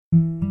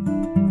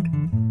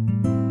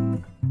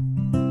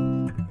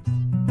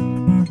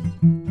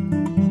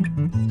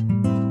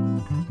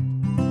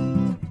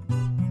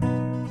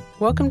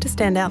Welcome to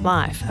Standout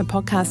Life, a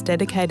podcast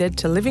dedicated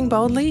to living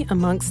boldly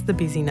amongst the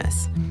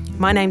busyness.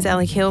 My name's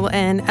Ali Hill,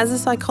 and as a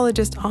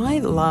psychologist, I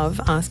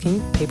love asking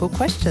people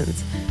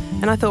questions.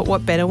 And I thought,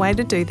 what better way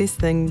to do this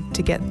than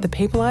to get the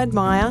people I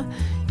admire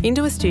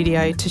into a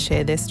studio to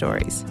share their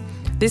stories.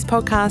 This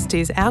podcast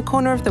is our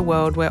corner of the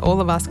world where all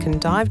of us can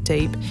dive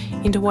deep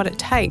into what it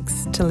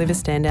takes to live a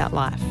standout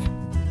life.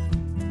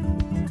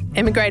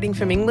 Emigrating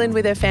from England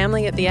with her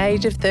family at the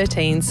age of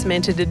 13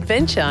 cemented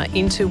adventure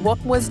into what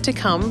was to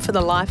come for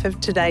the life of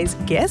today's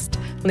guest,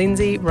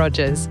 Lindsay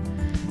Rogers.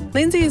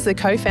 Lindsay is the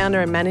co-founder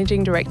and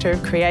managing director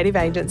of creative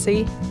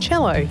agency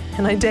Cello,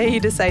 and I dare you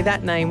to say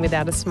that name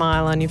without a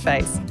smile on your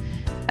face.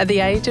 At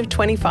the age of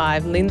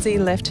 25, Lindsay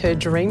left her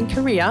dream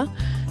career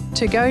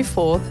to go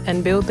forth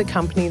and build the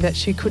company that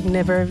she could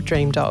never have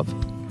dreamed of.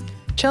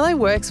 Cello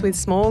works with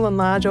small and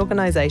large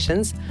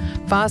organisations,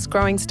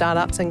 fast-growing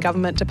startups and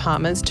government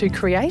departments to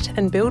create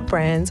and build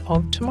brands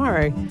of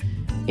tomorrow.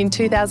 In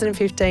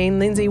 2015,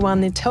 Lindsay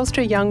won the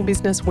Telstra Young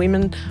Business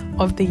Women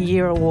of the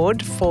Year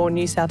Award for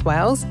New South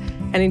Wales,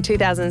 and in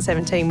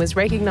 2017 was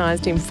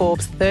recognised in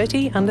Forbes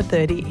 30 Under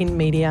 30 in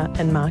media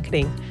and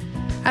marketing.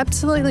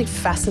 Absolutely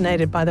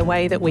fascinated by the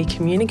way that we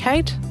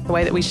communicate, the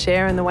way that we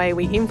share and the way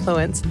we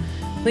influence,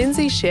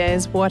 Lindsay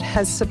shares what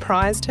has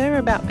surprised her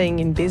about being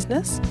in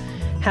business,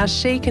 how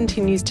she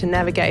continues to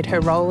navigate her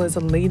role as a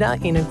leader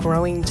in a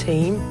growing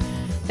team,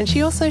 and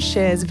she also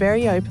shares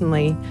very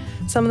openly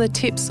some of the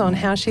tips on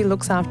how she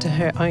looks after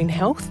her own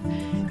health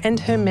and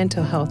her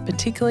mental health,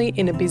 particularly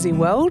in a busy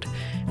world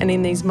and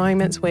in these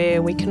moments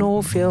where we can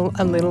all feel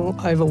a little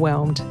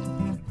overwhelmed.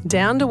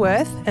 Down to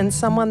earth and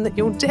someone that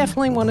you'll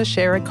definitely want to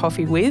share a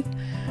coffee with,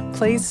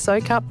 please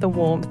soak up the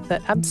warmth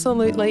that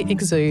absolutely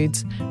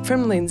exudes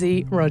from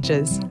Lindsay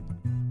Rogers.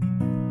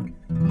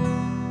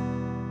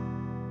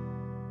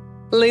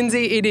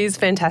 Lindsay, it is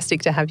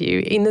fantastic to have you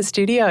in the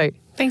studio.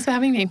 Thanks for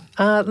having me.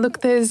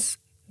 Look, there's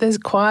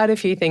quite a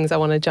few things I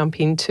want to jump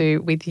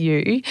into with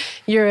you.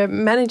 You're a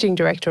managing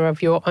director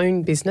of your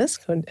own business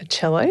called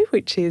Cello,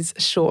 which is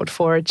short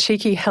for a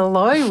cheeky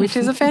hello, which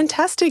is a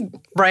fantastic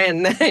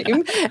brand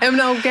name. And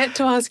I'll get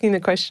to asking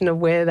the question of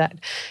where that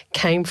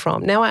came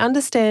from. Now, I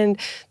understand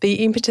the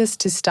impetus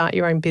to start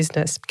your own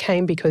business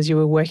came because you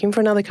were working for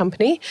another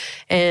company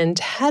and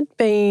had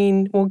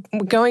been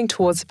going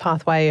towards the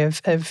pathway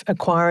of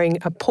acquiring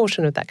a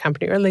portion of that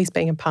company, or at least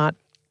being a part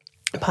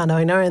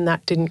owner, and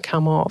that didn't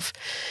come off.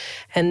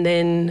 And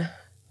then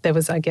there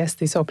was, I guess,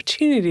 this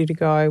opportunity to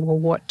go, well,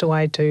 what do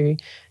I do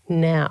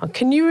now?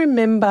 Can you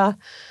remember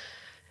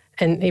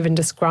and even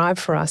describe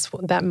for us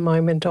that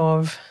moment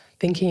of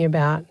thinking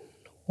about,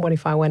 what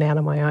if I went out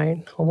on my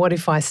own? Or what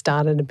if I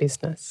started a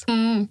business?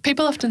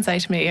 People often say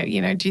to me,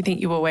 do you think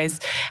you always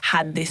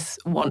had this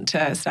want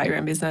to start your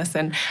own business?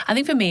 And I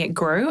think for me it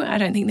grew. I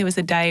don't think there was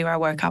a day where I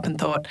woke up and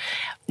thought,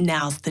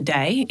 now's the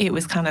day. It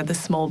was kind of the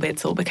small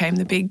bits all became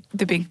the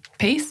big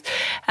piece.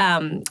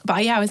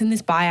 But yeah, I was in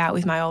this buyout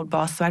with my old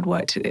boss. So I'd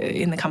worked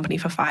in the company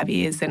for 5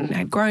 years and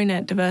had grown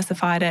it,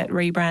 diversified it,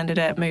 rebranded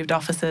it, moved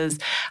offices,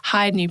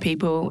 hired new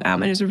people,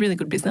 and it was a really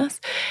good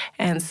business.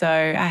 And so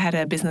I had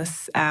a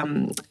business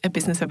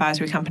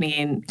advisory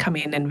company come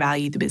in and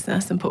value the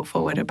business and put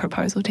forward a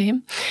proposal to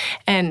him.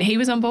 And he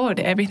was on board.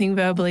 Everything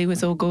verbally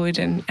was all good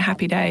and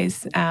happy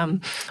days.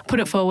 Put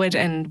it forward,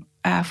 and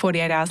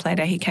 48 hours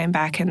later, he came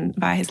back and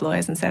via his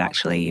lawyers and said,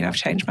 actually, I've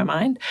changed my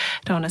mind.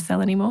 Don't want to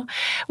sell anymore,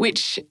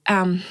 which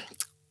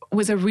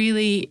was a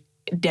really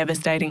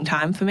devastating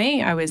time for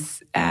me. I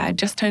was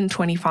just turned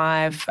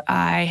 25.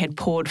 I had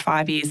poured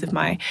 5 years of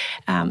my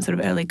sort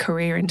of early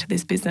career into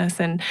this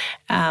business, and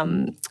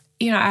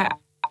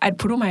I'd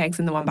put all my eggs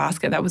in the one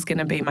basket. That was going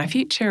to be my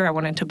future. I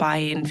wanted to buy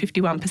in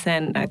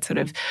 51%. I'd sort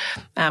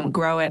of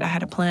grow it. I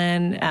had a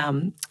plan.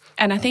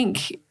 And I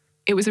think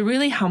it was a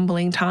really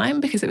humbling time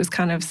because it was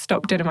kind of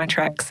stopped dead in my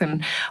tracks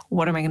and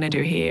what am I going to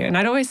do here? And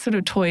I'd always sort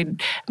of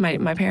toyed,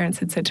 my parents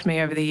had said to me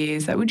over the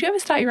years that, would you ever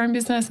start your own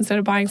business instead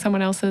of buying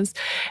someone else's?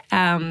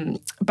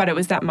 But it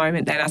was that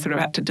moment then I sort of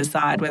had to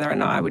decide whether or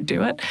not I would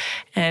do it.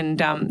 And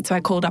so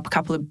I called up a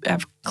couple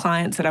of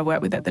clients that I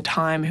worked with at the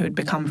time who had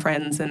become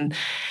friends and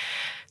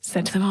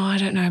said to them, I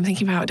don't know, I'm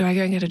thinking about, do I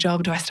go and get a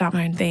job? Do I start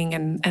my own thing?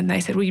 And they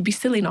said, well, you'd be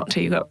silly not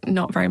to. You've got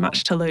not very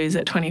much to lose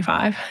at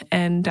 25.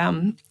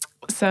 And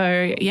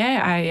so,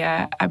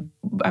 yeah,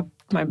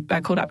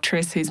 I called up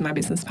Tris, who's my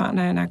business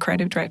partner and our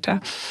creative director,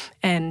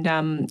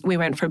 and we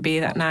went for a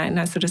beer that night and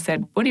I sort of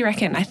said, what do you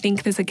reckon? I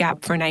think there's a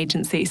gap for an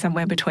agency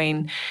somewhere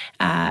between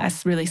a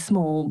really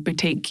small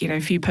boutique,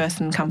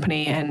 few-person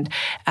company and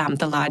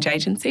the large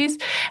agencies.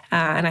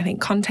 And I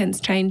think content's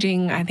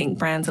changing. I think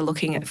brands are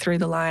looking at through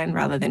the line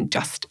rather than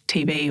just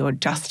TV or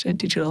just a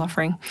digital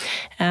offering.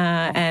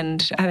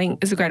 And I think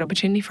it's a great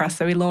opportunity for us.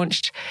 So we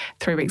launched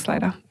 3 weeks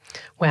later.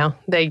 Wow,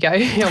 there you go.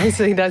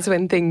 Obviously, that's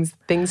when things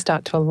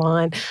start to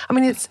align. I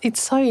mean,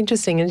 it's so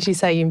interesting, as you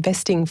say,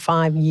 investing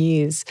 5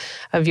 years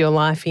of your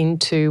life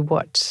into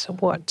what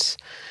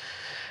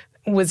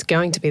was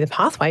going to be the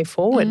pathway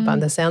forward. By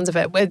the sounds of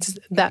it, it's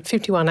that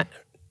 51%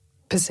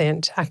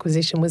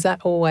 acquisition, was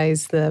that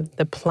always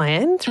the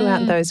plan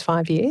throughout those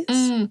 5 years?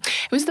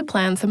 It was the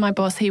plan. So my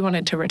boss, he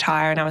wanted to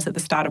retire and I was at the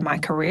start of my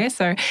career.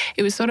 So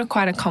it was sort of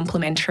quite a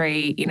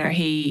complementary,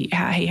 he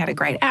had a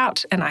great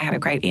out and I had a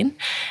great in.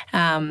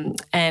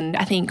 And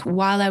I think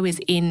while I was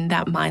in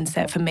that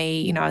mindset, for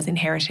me, I was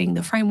inheriting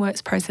the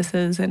frameworks,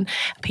 processes and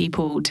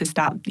people to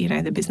start,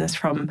 the business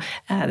from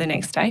the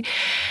next day.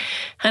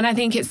 And I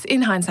think it's,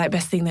 in hindsight,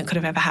 best thing that could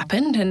have ever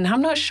happened. And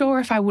I'm not sure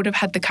if I would have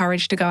had the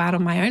courage to go out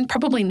on my own.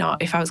 Probably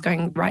not, if I was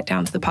going right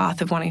down to the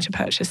path of wanting to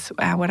purchase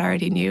what I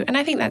already knew. And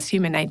I think that's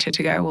human nature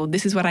to go, well,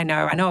 this is what I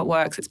know it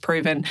works, it's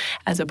proven,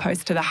 as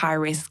opposed to the high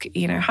risk,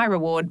 high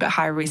reward but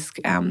high risk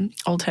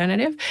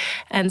alternative.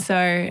 And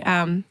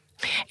so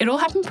it all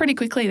happened pretty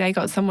quickly. They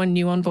got someone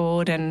new on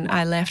board and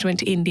I left, went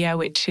to India,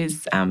 which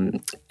is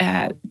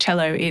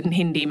cello in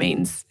Hindi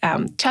means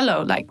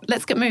cello, like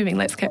let's get moving,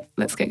 let's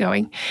get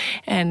going.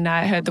 And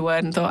I heard the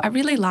word and thought, I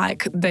really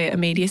like the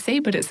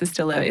immediacy, but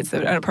it's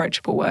an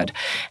approachable word.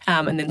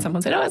 And then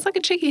someone said, it's like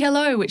a cheeky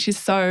hello, which is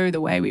so the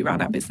way we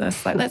run our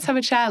business. Like, let's have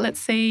a chat, let's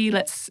see,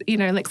 let's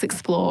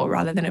explore,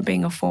 rather than it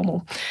being a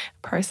formal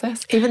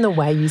process. Even the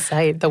way you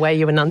say it, the way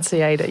you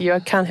enunciate it, you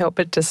can't help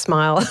but to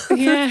smile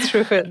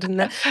through it.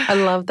 And I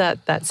love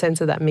that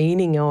sense of that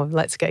meaning of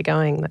let's get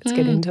going, let's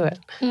get into it.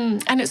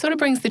 And it sort of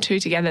brings the two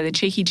together, the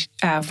cheeky,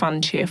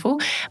 fun, cheerful,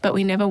 but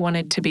we never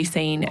wanted to be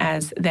seen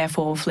as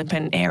therefore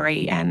flippant,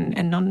 airy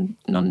and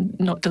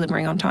not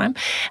delivering on time.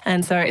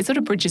 And so it sort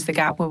of bridges the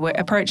gap where we're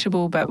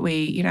approachable, but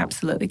we,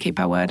 absolutely keep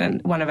our word.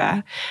 And one of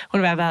our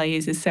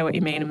values is say what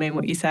you mean and mean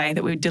what you say,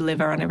 that we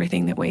deliver on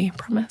everything that we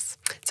promise.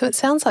 So it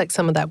sounds like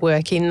some of that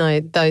work in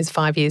those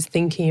 5 years,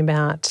 thinking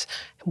about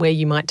where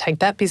you might take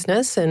that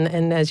business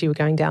and as you were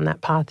going down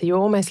that path, you're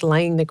almost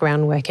laying the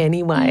groundwork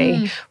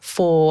anyway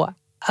for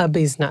a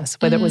business,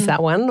 whether it was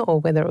that one or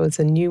whether it was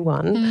a new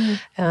one,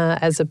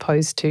 as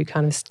opposed to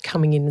kind of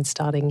coming in and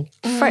starting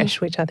fresh,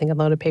 which I think a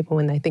lot of people,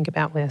 when they think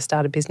about when they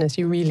start a business,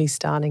 you're really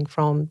starting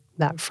from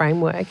that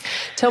framework.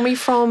 Tell me,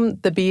 from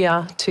the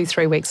beer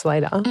 2-3 weeks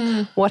later,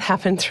 what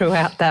happened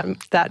throughout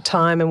that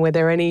time, and were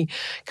there any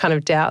kind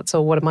of doubts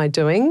or what am I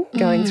doing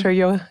going through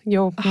your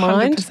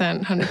mind?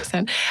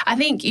 100%. I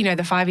think,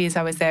 the 5 years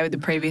I was there with the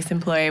previous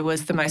employer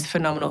was the most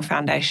phenomenal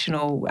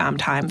foundational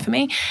time for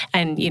me.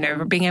 And,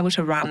 being able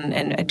to run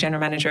a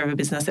general manager of a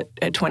business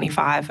at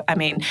 25, I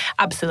mean,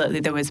 absolutely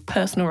there was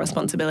personal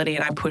responsibility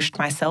and I pushed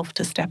myself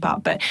to step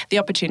up. But the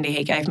opportunity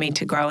he gave me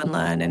to grow and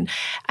learn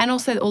and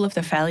also all of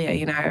the failure,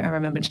 I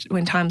remember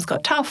when times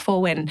got tough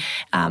or when,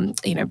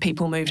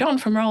 people moved on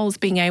from roles,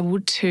 being able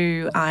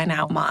to iron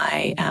out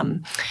my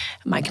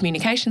my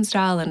communication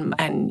style and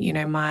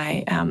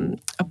my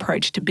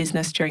approach to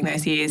business during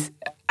those years.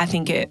 I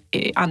think it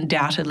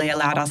undoubtedly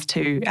allowed us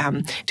to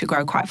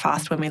grow quite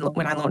fast when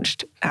I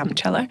launched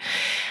Cello.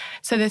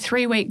 So the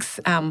 3 weeks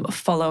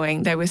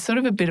following, they were sort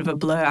of a bit of a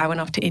blur. I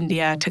went off to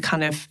India to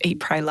kind of eat,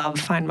 pray, love,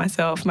 find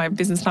myself. My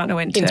business partner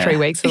went in 3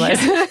 weeks or less.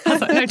 I was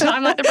like, no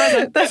time like the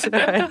present. That's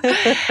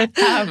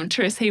right.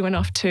 Tris, he went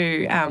off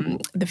to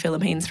the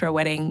Philippines for a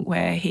wedding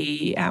where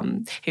he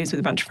was with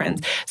a bunch of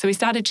friends. So we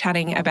started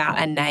chatting about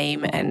a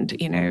name and,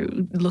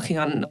 looking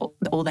on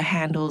all the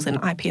handles and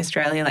IP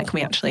Australia, like, can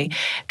we actually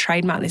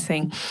trademark this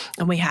thing?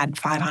 And we had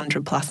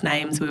 500 plus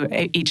names.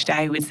 Each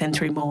day we'd send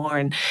through more,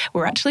 and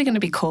we're actually going to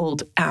be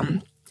called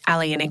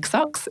Ali and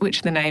Ixox, which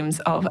are the names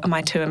of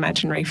my two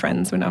imaginary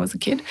friends when I was a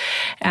kid.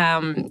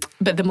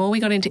 But the more we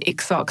got into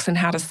Ixox and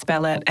how to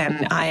spell it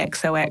and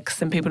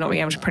IXOX and people not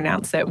being able to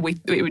pronounce it,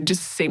 it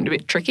just seemed a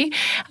bit tricky.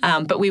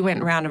 But we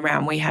went round and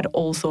round. We had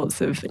all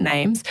sorts of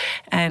names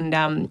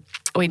and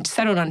we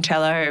settled on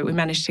Cello. We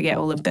managed to get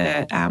all of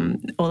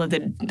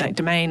the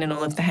domain and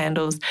all of the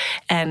handles,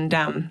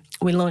 and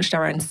we launched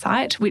our own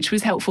site, which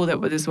was helpful.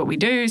 That was what we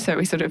do. So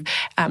we sort of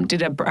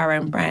did our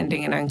own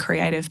branding and own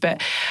creative.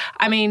 But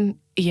I mean,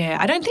 yeah,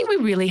 I don't think we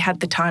really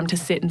had the time to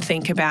sit and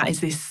think about, is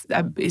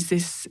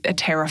this a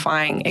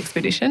terrifying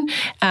expedition?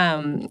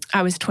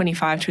 I was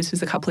 25, Tris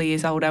was a couple of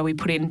years older. We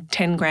put in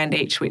 10 grand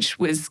each, which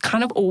was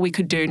kind of all we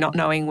could do, not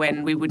knowing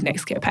when we would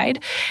next get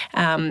paid.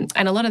 And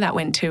a lot of that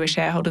went to a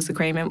shareholders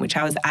agreement, which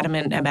I was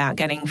adamant about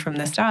getting from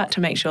the start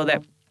to make sure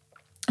that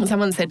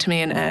someone said to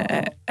me,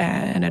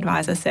 an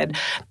advisor said,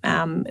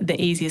 the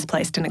easiest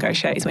place to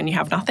negotiate is when you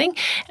have nothing.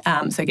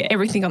 So get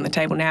everything on the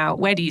table now.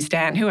 Where do you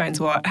stand? Who owns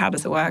what? How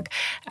does it work?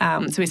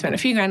 So we spent a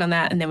few grand on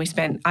that, and then we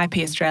spent IP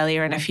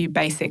Australia and a few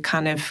basic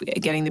kind of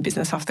getting the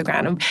business off the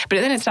ground.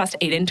 But then it starts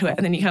to eat into it,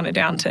 and then you're kind of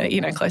down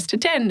to, close to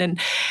 10.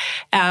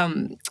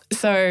 And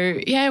so,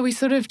 yeah, we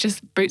sort of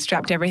just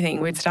bootstrapped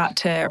everything. We'd start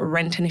to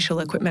rent initial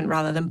equipment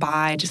rather than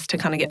buy, just to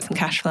kind of get some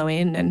cash flow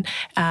in.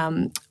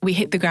 And we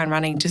hit the ground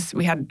running.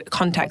 We had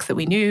contacts that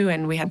we knew,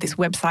 and we had this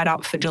website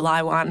up for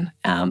July 1,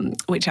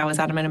 which I was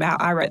adamant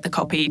about. I wrote the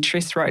copy,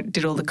 Tris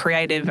did all the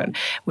creative, and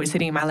we were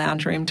sitting in my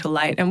lounge room till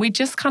late. And we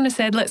just kind of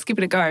said, let's give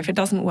it a go. If it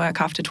doesn't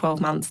work after 12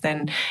 months,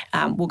 then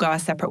we'll go our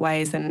separate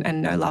ways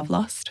and no love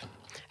lost.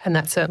 And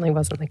that certainly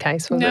wasn't the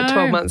case, was No. it?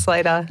 12 months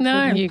later,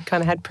 No. you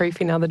kind of had proof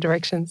in other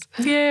directions.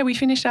 Yeah, we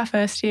finished our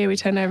first year. We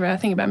turned over, I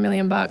think, about $1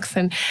 million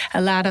and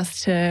allowed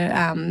us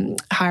to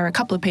hire a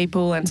couple of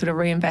people and sort of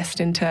reinvest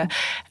into,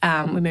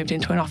 we moved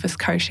into an office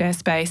co-share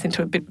space,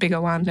 into a bit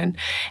bigger one. And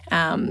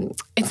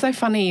it's so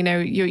funny, you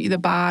know, the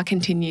bar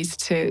continues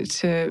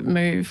to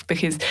move,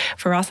 because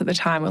for us at the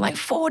time, we're like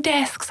 4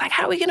 desks. Like,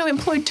 how are we going to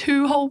employ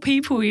 2 whole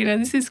people? You know,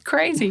 this is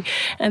crazy.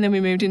 And then we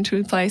moved into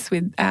a place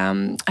with,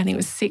 I think it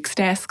was 6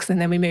 desks. And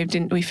then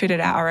we fitted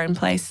out our own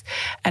place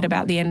at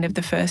about the end of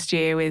the first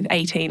year with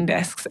 18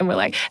 desks. And we're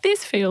like,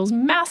 this feels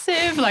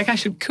massive. Like, I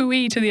should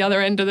cooey to the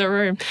other end of the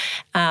room.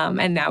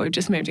 And now we've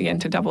just moved again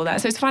to double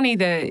that. So it's funny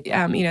that,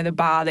 you know, the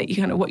bar that you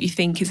kind of, what you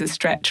think is a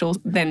stretch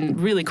then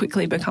really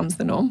quickly becomes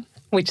the norm.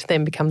 Which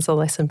then becomes a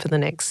lesson for the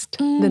next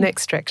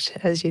stretch,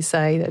 as you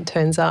say, that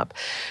turns up.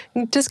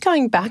 Just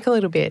going back a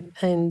little bit,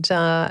 and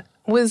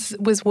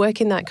was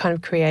work in that kind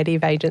of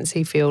creative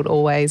agency field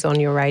always on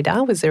your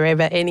radar? Was there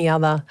ever any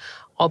other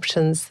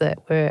options that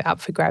were up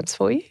for grabs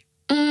for you?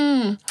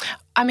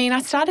 I mean,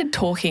 I started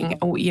talking,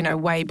 you know,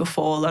 way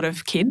before a lot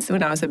of kids.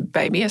 When I was a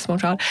baby, a small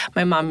child,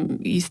 my mum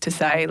used to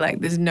say,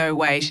 like, there's no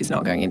way she's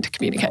not going into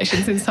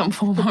communications in some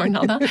form or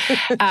another.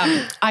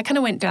 I kind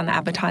of went down the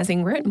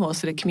advertising route, more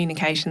sort of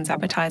communications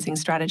advertising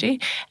strategy,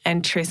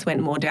 and Tris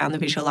went more down the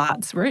visual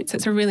arts route. So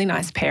it's a really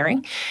nice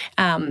pairing.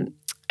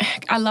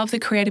 I love the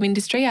creative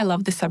industry. I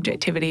love the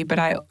subjectivity, but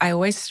I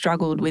always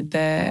struggled with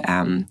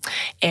the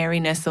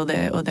airiness or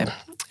the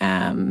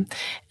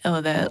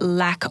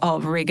lack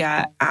of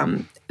rigour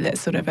that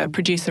sort of a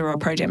producer or a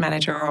project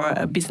manager or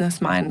a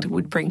business mind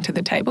would bring to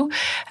the table.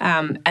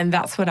 And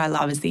that's what I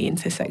love, is the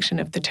intersection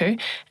of the two.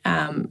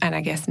 And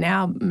I guess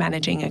now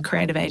managing a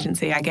creative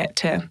agency, I get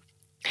to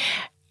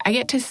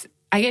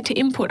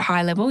input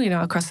high level, you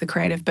know, across the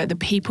creative, but the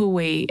people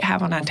we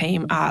have on our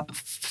team are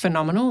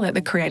phenomenal at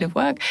the creative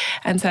work.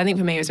 And so I think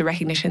for me it was a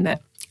recognition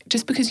that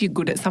just because you're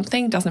good at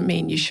something doesn't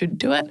mean you should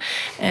do it.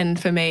 And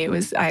for me,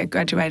 I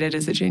graduated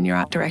as a junior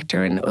art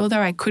director, and although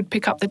I could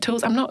pick up the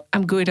tools,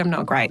 I'm good, I'm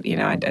not great, you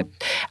know,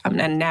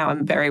 and now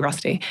I'm very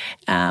rusty.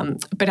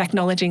 But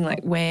acknowledging,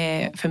 like,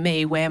 where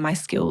my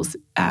skills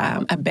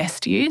are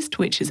best used,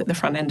 which is at the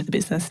front end of the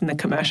business in the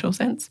commercial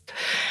sense.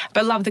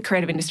 But I love the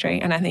creative industry,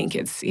 and I think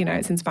it's, you know,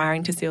 it's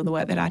inspiring to see all the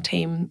work that our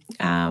team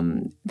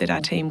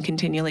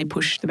continually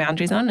push the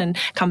boundaries on, and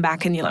come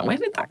back and you're like, where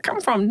did that come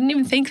from? Didn't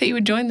even think that you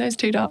would join those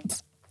 2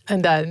 dots.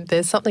 And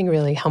there's something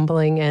really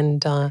humbling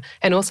and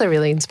also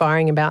really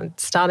inspiring about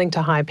starting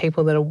to hire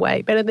people that are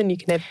way better than you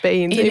can ever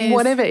be in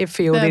whatever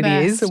field it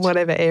is and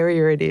whatever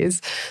area it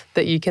is,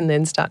 that you can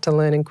then start to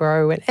learn and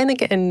grow. And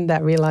again,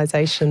 that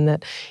realisation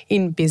that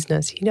in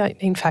business, you know,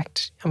 in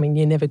fact, I mean,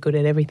 you're never good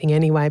at everything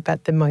anyway,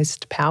 but the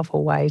most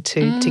powerful way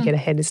to get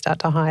ahead is start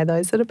to hire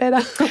those that are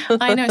better.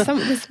 I know.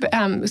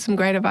 Some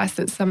great advice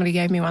that somebody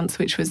gave me once,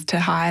 which was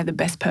to hire the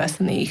best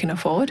person that you can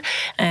afford.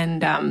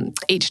 And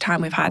each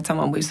time we've hired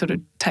someone, we've sort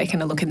of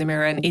taken a look in the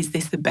mirror and, is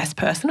this the best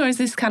person, or is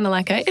this kind of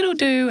like it'll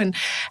do?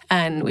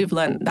 And we've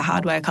learned the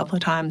hard way a couple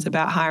of times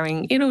about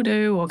hiring it'll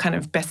do or kind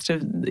of best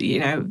of, you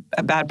know,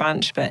 a bad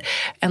bunch. But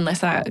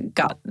unless our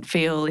gut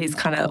feel is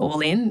kind of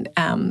all in,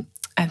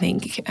 I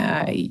think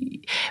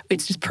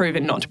it's just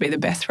proven not to be the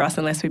best for us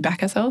unless we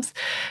back ourselves.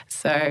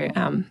 So,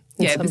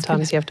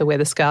 sometimes you have to wear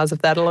the scars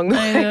of that along the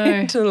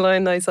way to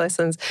learn those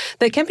lessons.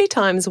 There can be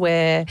times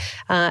where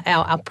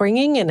our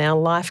upbringing and our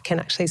life can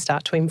actually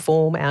start to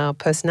inform our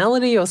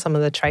personality or some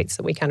of the traits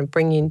that we kind of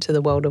bring into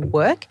the world of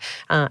work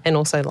and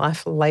also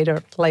life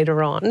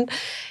later on.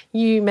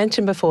 You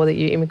mentioned before that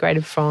you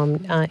immigrated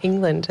from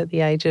England at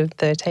the age of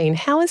 13.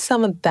 How has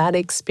some of that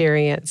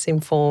experience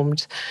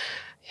informed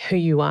who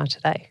you are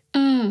today?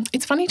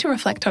 It's funny to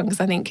reflect on, because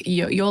I think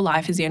your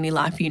life is the only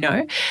life you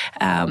know,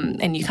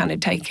 and you kind of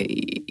take,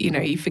 you know,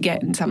 you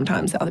forget, and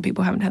sometimes other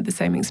people haven't had the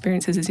same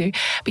experiences as you.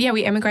 But yeah,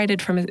 we emigrated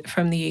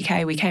from the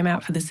UK. We came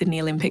out for the Sydney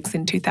Olympics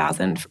in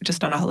 2000,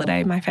 just on a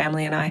holiday, my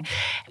family and I,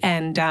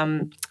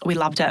 and we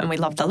loved it, and we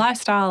loved the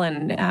lifestyle,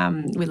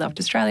 and we loved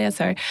Australia.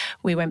 So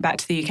we went back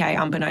to the UK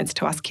unbeknownst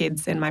to us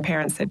kids, and my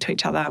parents said to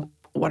each other,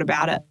 what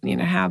about it? You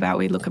know, how about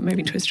we look at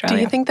moving to Australia?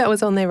 Do you think that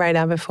was on their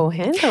radar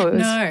beforehand? Or it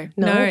was,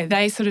 No.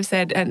 They sort of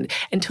said, and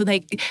until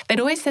they'd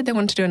always said they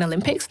wanted to do an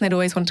Olympics, and they'd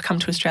always wanted to come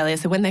to Australia.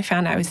 So when they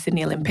found out it was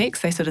Sydney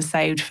Olympics, they sort of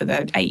saved for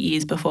the 8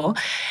 years before.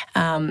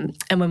 And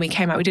when we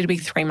came out, we did a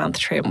big 3-month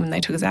trip when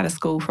they took us out of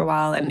school for a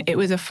while, and it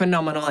was a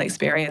phenomenal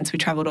experience. We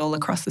travelled all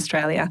across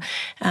Australia.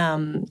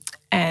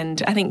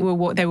 And I think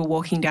they were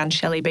walking down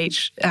Shelley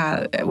Beach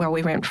while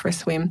we went for a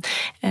swim.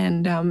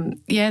 And,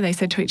 they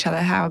said to each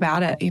other, how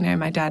about it? You know,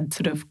 my dad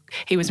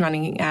he was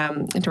running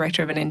a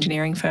director of an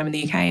engineering firm in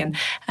the UK, and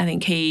I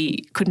think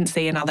he couldn't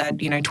see another,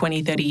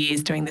 20, 30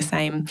 years doing the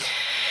same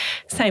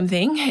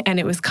thing. And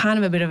it was kind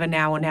of a bit of a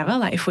now or never,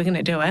 like, if we're going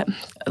to do it,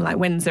 like,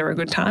 when's there a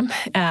good time?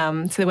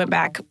 So they went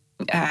back,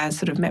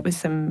 sort of met with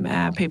some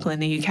people in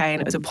the UK, and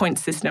it was a point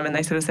system, and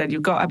they sort of said,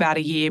 you've got about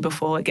a year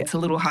before it gets a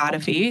little harder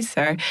for you,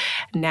 so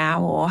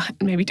now or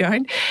maybe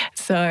don't.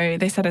 So So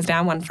they sat us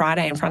down one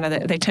Friday in front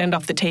of they turned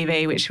off the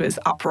TV, which was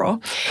uproar.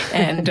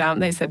 And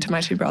they said to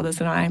my two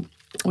brothers and I,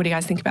 what do you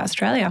guys think about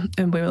Australia?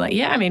 And we were like,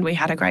 yeah, I mean, we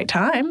had a great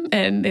time.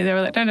 And they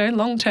were like, no,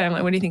 long term,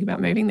 like, what do you think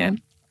about moving there?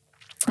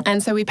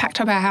 And so we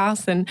packed up our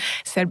house and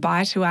said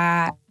bye to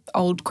our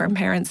old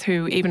grandparents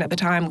who even at the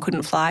time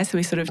couldn't fly. So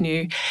we sort of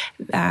knew,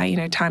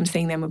 time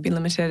seeing them would be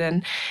limited,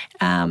 and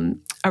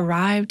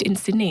arrived in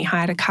Sydney,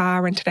 hired a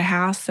car, rented a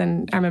house.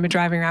 And I remember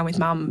driving around with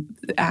Mum,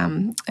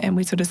 and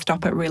we sort of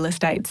stop at real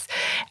estates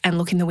and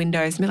look in the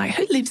windows and be like,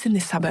 who lives in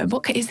this suburb?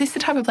 Is this the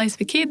type of place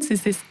for kids?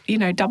 Is this,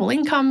 double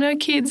income, no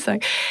kids?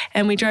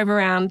 And we drove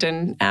around,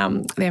 and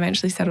they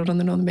eventually settled on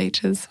the Northern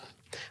Beaches.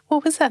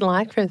 What was that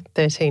like for a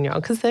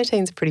 13-year-old? Because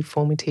 13 is pretty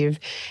formative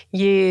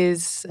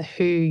years,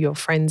 who your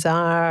friends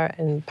are,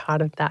 and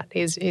part of that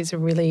is a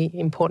really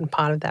important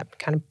part of that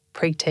kind of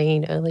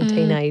preteen, early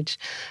teenage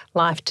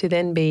life, to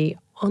then be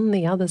on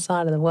the other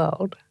side of the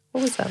world.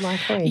 What was that like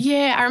for you?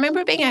 Yeah, I remember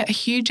it being a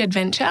huge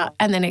adventure,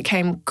 and then it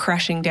came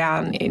crashing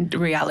down into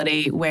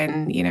reality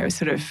when,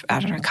 sort of,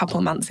 a couple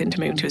of months into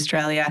moving to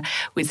Australia,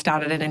 we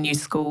started at a new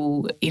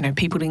school.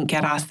 People didn't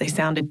get us. They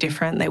sounded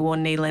different. They wore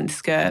knee-length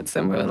skirts,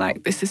 and we were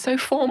like, this is so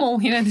formal.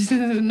 This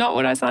is not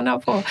what I signed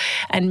up for.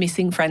 And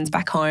missing friends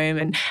back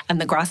home,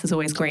 and the grass is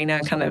always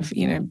greener kind of,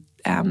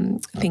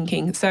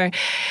 thinking. So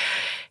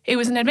it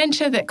was an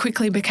adventure that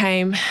quickly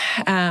became,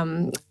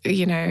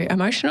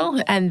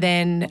 emotional, and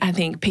then I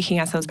think picking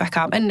ourselves back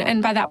up.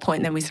 And by that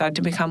point, then we started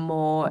to become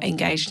more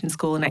engaged in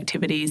school and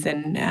activities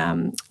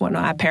and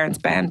whatnot. Our parents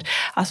banned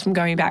us from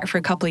going back for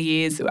a couple of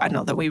years,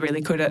 not that we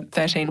really could at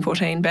 13,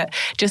 14, but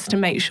just to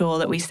make sure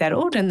that we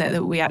settled and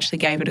that we actually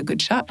gave it a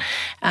good shot.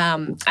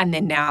 And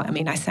then now,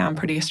 I sound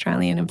pretty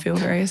Australian and feel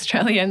very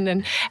Australian.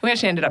 And we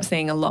actually ended up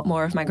seeing a lot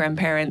more of my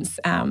grandparents.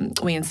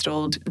 We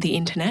installed the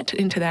internet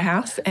into their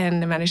house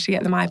and managed to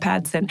get them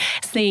iPads, and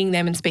seeing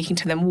them and speaking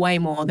to them way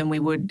more than we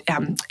would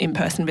in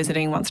person,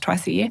 visiting once,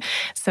 twice a year.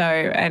 So,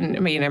 and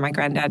my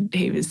granddad,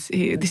 this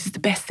is the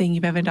best thing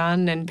you've ever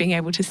done, and being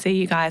able to see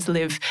you guys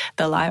live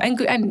the life, and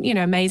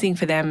amazing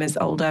for them as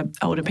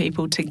older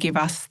people to give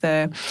us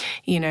the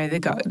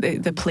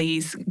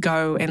please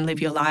go and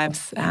live your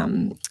lives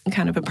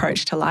kind of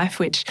approach to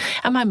life.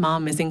 And my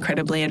mum is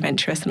incredibly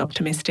adventurous and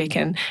optimistic,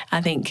 and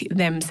I think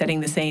them setting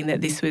the scene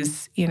that this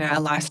was a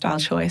lifestyle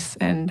choice,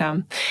 and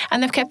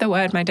they've kept the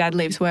word. My dad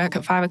leaves work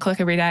at 5 o'clock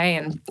every day,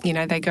 and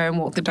they go and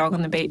walk the dog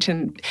on the beach,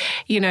 and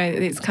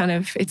it's kind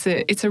of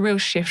it's a real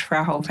shift for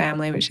our whole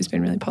family, which has been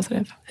really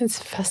positive. It's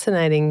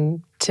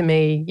fascinating to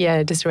me,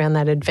 just around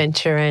that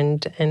adventure,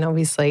 and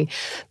obviously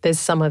there's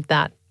some of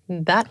that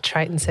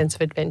trait and sense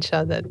of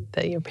adventure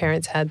that your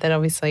parents had that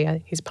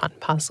obviously is part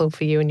and parcel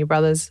for you and your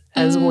brothers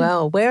as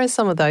well. Where are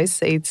some of those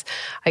seeds,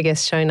 I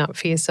guess, shown up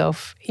for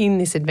yourself in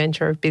this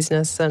adventure of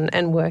business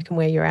and work, and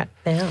where you're at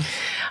now?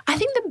 I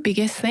think the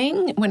biggest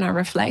thing when I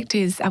reflect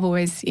is I've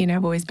always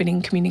been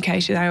in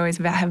communication. I always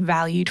have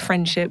valued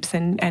friendships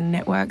and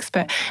networks.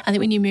 But I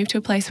think when you move to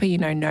a place where you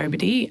know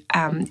nobody,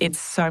 it's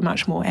so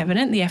much more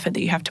evident the effort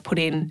that you have to put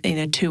in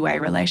a two-way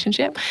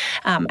relationship,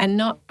 and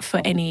not for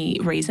any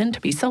reason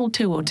to be sold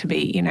to or to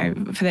be,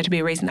 for there to be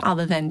a reason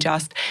other than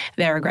just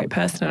they're a great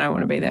person and I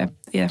want to be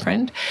their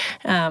friend.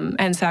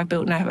 And so I've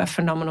built a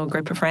phenomenal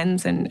group of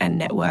friends and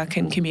network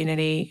and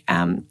community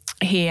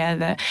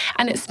here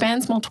and it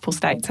spans multiple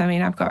states.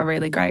 I've got a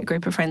really great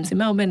group of friends in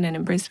Melbourne and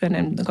in Brisbane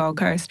and the Gold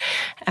Coast.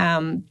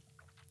 And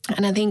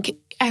I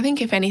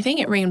think if anything,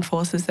 it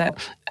reinforces that,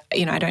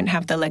 I don't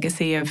have the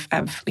legacy of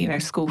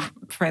school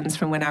friends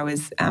from when I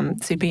was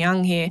super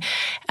young here.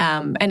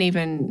 And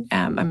even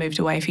I moved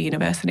away for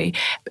university.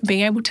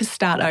 Being able to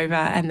start over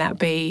and that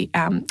be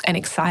an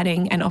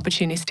exciting and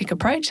opportunistic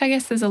approach. I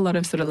guess there's a lot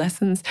of sort of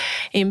lessons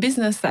in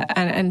business that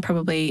and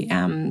probably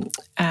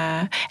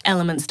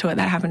elements to it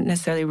that I haven't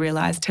necessarily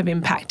realised have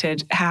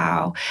impacted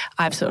how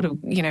I've sort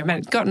of,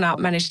 gotten up,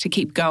 managed to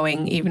keep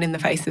going even in the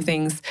face of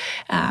things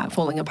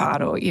falling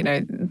apart or,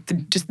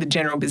 just the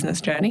general business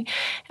journey.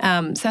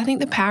 So I think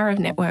the power of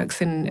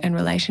networks and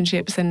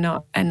relationships and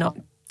not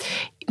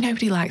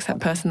nobody likes that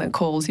person that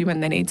calls you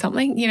when they need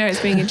something.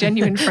 It's being a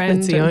genuine friend.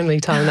 It's the only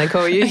time they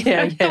call you.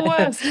 The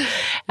worst.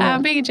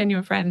 Being a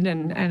genuine friend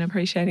and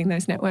appreciating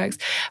those networks.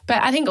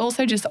 But I think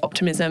also just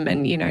optimism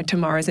and,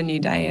 tomorrow's a new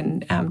day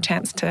and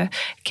chance to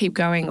keep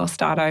going or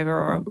start over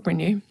or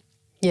renew.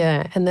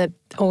 Yeah, and that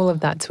all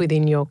of that's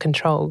within your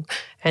control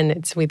and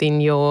it's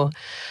within your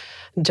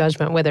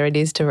judgment, whether it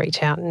is to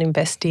reach out and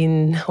invest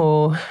in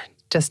or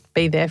just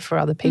be there for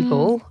other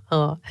people.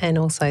 And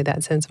also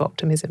that sense of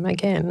optimism.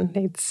 Again,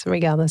 it's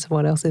regardless of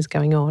what else is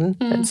going on,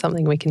 that's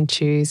something we can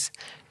choose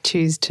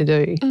to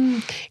do.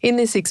 In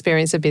this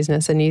experience of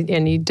business, and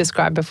you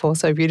described before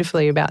so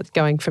beautifully about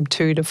going from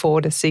 2 to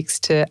 4 to 6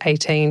 to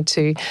 18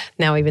 to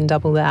now even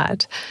double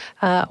that,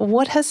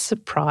 what has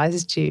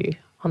surprised you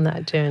on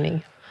that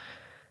journey?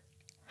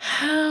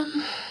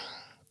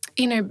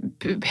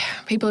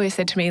 People always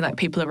said to me,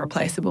 people are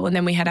replaceable. And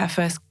then we had our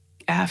first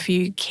a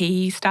few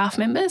key staff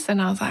members,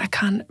 and I was like, I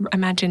can't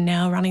imagine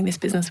now running this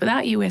business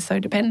without you. We're so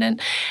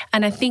dependent.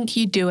 And I think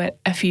you do it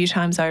a few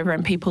times over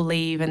and people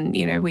leave, and,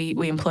 you know,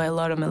 we employ a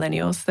lot of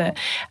millennials that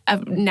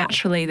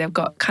naturally they've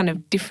got kind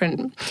of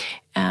different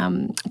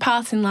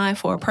paths in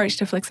life or approach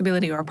to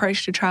flexibility or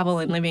approach to travel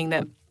and living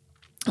that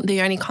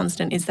the only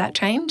constant is that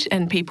change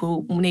and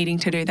people needing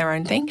to do their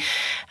own thing.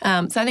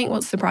 So I think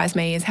what surprised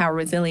me is how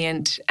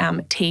resilient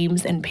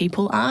teams and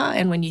people are.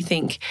 And when you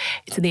think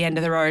it's at the end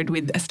of the road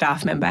with a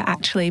staff member,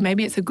 actually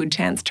maybe it's a good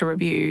chance to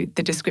review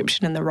the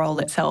description and the role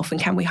itself,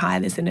 and can we hire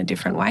this in a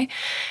different way?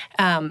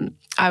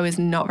 I was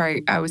not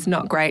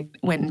great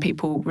when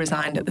people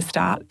resigned at the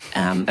start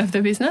of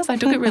the business. I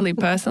took it really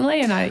personally,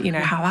 and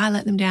how I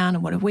let them down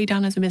and what have we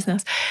done as a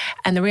business.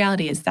 And the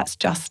reality is that's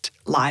just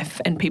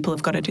life, and people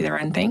have got to do their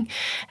own thing.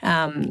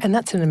 And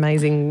that's an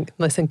amazing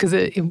lesson, because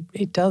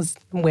it does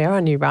wear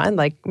on you, right?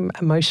 Like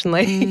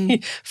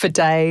emotionally for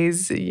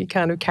days, you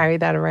kind of carry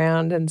that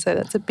around. And so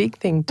that's a big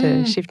thing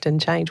to shift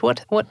and change.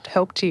 What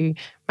helped you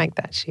make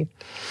that shift?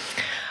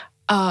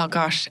 Oh,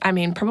 gosh. I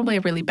mean, probably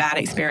a really bad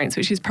experience,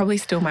 which is probably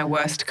still my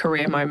worst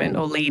career moment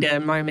or leader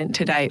moment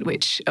to date,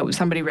 which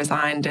somebody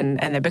resigned and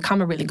they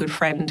become a really good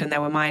friend, and they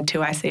were my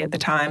 2IC at the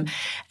time.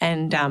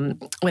 And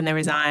when they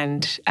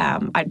resigned,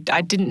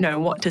 I didn't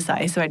know what to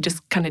say, so I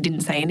just kind of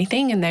didn't say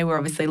anything. And they were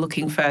obviously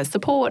looking for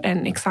support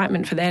and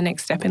excitement for their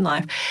next step in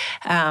life.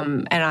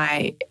 And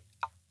I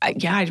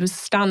was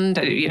stunned,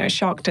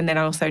 shocked. And then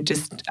I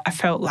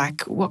felt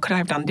like, what could I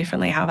have done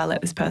differently? How have I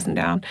let this person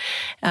down?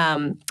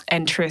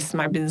 And Tris,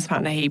 my business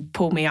partner, he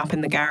pulled me up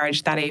in the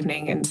garage that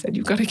evening and said,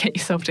 you've got to get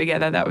yourself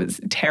together. That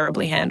was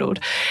terribly handled.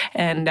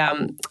 And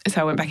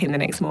so I went back in the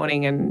next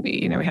morning and,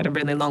 we had a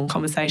really long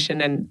conversation,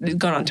 and it's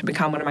gone on to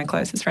become one of my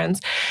closest friends.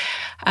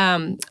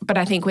 But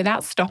I think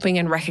without stopping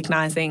and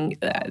recognising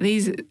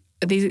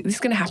this is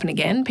going to happen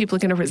again. People are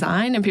going to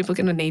resign, and people are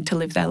going to need to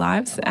live their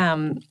lives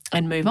and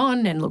move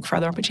on and look for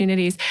other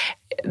opportunities.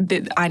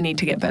 I need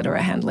to get better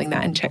at handling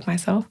that and check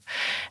myself.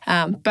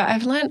 But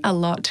I've learned a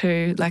lot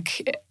too.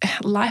 Like,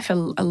 life a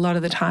lot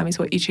of the time is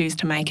what you choose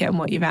to make it and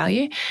what you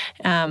value.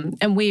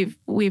 And we've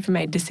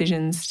made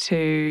decisions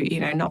to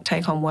not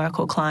take on work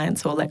or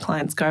clients or let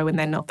clients go when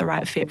they're not the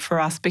right fit for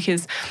us,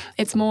 because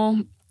it's more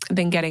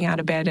than getting out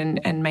of bed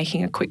and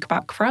making a quick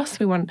buck for us.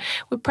 We're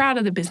proud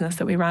of the business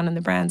that we run and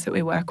the brands that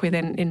we work with,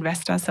 and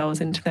invest ourselves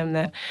into them.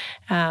 That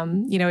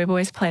we've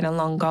always played a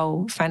long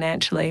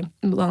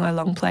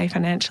play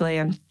financially,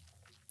 and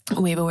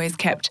we've always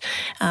kept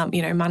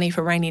money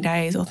for rainy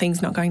days or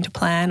things not going to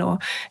plan or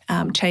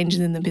changes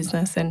in the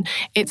business. And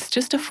it's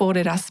just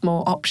afforded us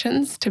more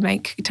options to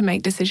make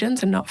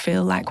decisions and not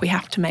feel like we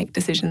have to make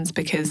decisions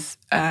because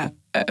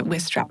we're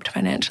strapped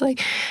financially.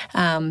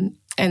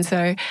 And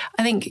so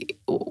I think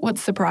what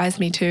surprised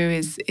me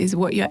too is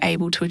what you're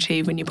able to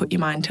achieve when you put your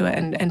mind to it.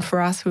 And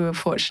for us, we were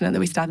fortunate that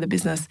we started the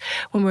business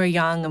when we were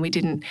young, and we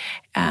didn't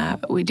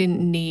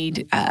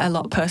need a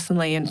lot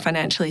personally and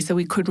financially, so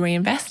we could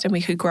reinvest and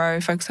we could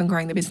focus on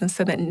growing the business,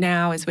 so that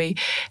now as we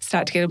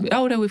start to get a bit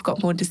older, we've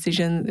got more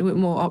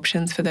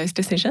options for those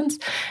decisions.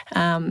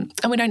 And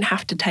we don't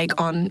have to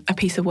take on a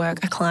piece of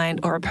work, a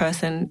client or a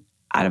person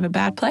out of a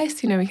bad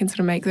place. We can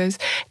sort of make those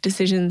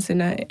decisions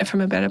from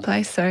a better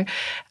place. So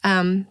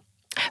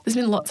there's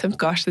been lots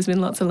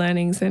of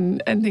learnings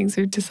and things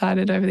we've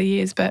decided over the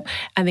years. But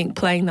I think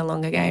playing the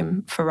longer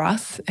game for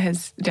us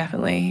has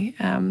definitely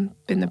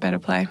been the better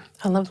play.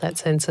 I love that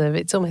sense of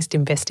it's almost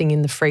investing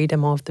in the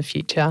freedom of the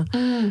future,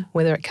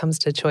 whether it comes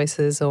to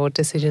choices or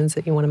decisions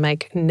that you want to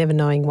make, never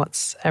knowing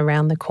what's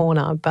around the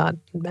corner.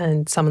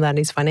 And some of that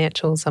is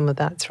financial, some of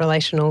that's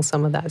relational,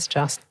 some of that's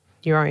just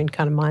your own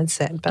kind of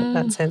mindset, but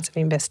that sense of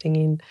investing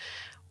in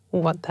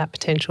what that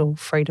potential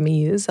freedom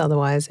is.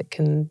 Otherwise, it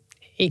can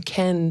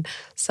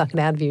suck it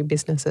out of your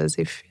businesses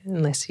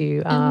unless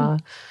you are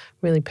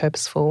really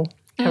purposeful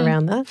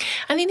around that.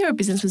 I think there are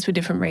businesses for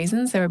different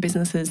reasons. There are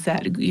businesses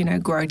that,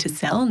 grow to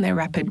sell and they're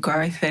rapid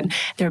growth, and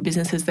there are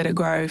businesses that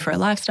grow for a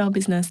lifestyle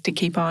business to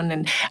keep on.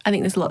 And I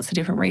think there's lots of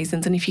different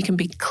reasons. And if you can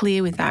be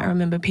clear with that, I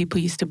remember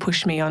people used to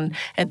push me on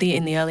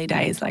in the early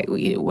days, like,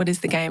 what is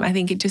the game? I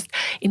think it just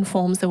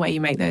informs the way you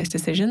make those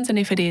decisions. And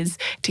if it is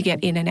to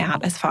get in and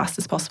out as fast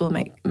as possible,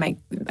 make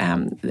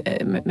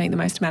the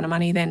most amount of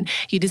money, then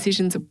your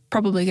decisions are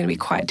probably going to be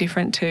quite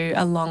different to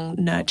a long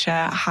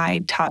nurture,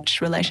 high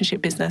touch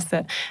relationship business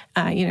that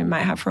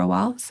might have for a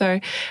while. So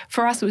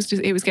for us,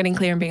 it was getting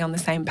clear and being on the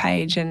same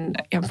page.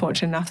 And I'm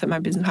fortunate enough that my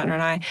business partner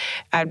and I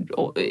are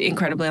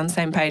incredibly on the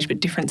same page, but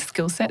different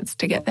skill sets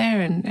to get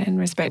there and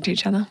respect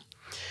each other.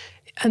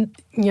 And,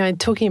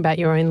 talking about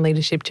your own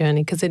leadership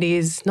journey, because it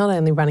is not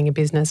only running a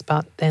business,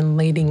 but then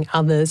leading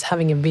others,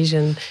 having a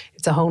vision.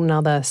 it's a whole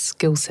nother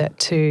skill set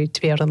to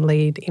be able to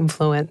lead,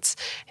 influence.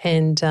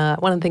 And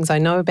one of the things I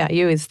know about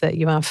you is that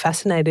you are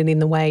fascinated in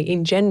the way,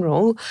 in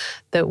general,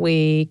 that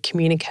we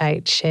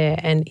communicate, share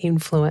and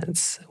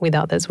influence with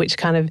others, which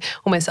kind of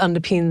almost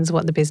underpins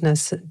what the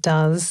business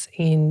does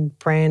in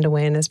brand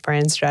awareness,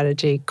 brand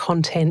strategy,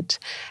 content,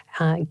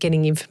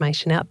 getting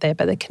information out there.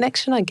 But the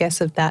connection, I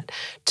guess, of that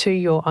to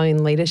your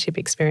own leadership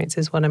experience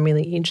is what I'm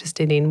really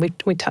interested in.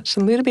 We touched a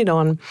little bit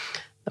on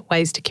the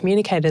ways to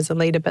communicate as a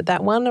leader, but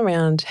that one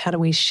around how do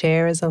we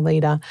share as a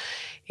leader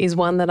is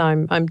one that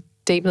I'm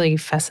deeply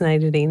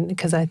fascinated in,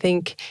 because I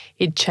think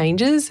it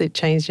changes. It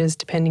changes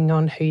depending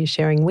on who you're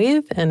sharing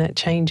with, and it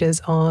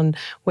changes on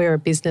where a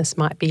business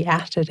might be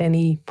at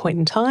any point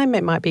in time.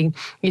 It might be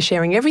you're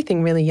sharing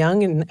everything really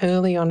young and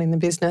early on in the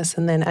business,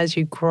 and then as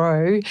you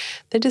grow,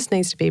 there just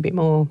needs to be a bit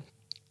more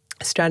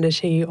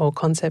strategy or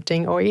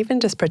concepting, or even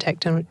just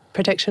protection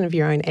of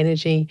your own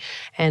energy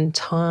and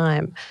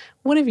time.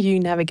 What have you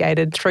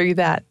navigated through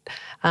that?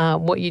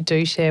 What you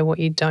do share, what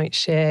you don't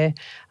share,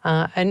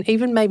 and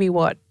even maybe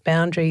what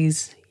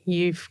boundaries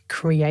you've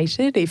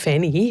created, if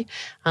any,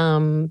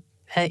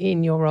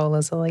 in your role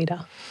as a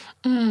leader?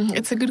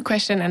 It's a good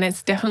question, and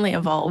it's definitely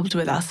evolved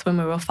with us when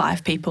we were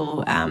 5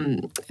 people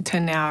to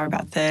now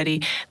about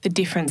 30. The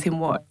difference in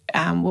what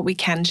we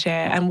can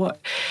share and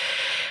what.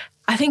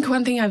 I think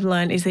one thing I've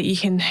learned is that you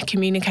can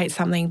communicate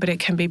something, but it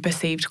can be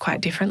perceived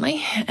quite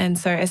differently. And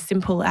so as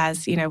simple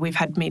as, we've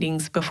had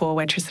meetings before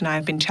where Tris and I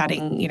have been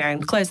chatting,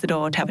 and close the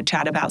door to have a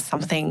chat about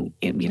something,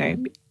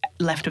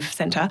 left of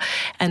centre,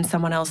 and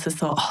someone else has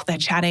thought, they're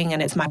chatting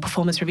and it's my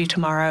performance review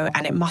tomorrow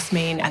and it must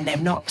mean, and they're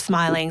not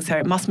smiling, so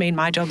it must mean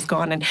my job's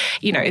gone. And,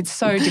 it's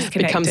so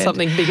disconnected. Becomes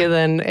something bigger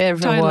than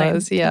ever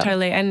was. Yeah,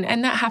 totally.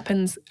 And that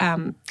happens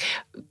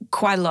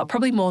quite a lot,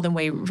 probably more than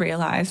we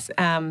realise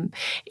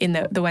in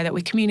the way that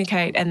we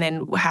communicate and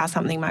then how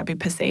something might be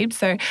perceived.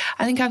 So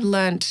I think I've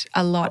learnt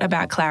a lot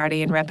about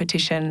clarity and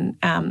repetition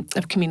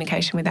of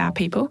communication with our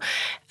people.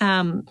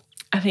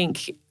 I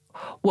think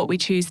what we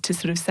choose to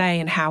sort of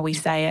say and how we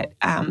say it,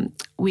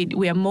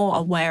 we are more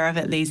aware of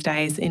it these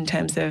days in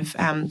terms of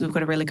we've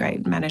got a really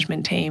great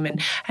management team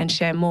and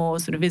share more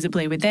sort of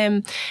visibly with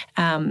them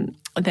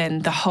than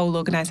the whole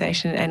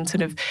organisation, and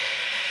sort of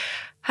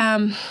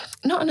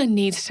not on a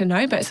need to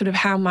know, but sort of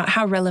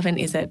how relevant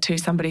is it to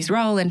somebody's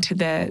role and to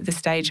the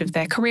stage of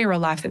their career or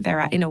life that they're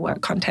at in a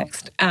work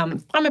context.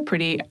 I'm a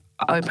pretty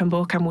open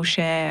book and will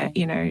share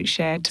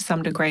to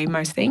some degree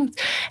most things.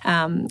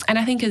 And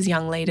I think as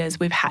young leaders,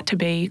 we've had to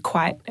be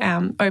quite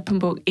open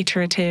book,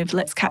 iterative,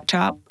 let's catch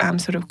up,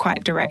 sort of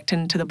quite direct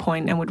and to the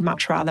point, and would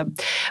much rather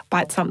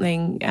bite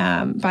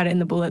it in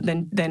the bullet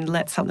than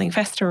let something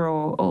fester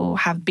or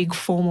have big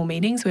formal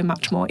meetings. We're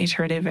much more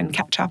iterative and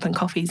catch up and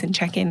coffees and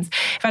check-ins.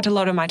 In fact, a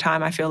lot of my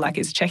time I feel like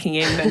is checking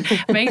in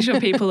and making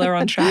sure people are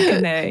on track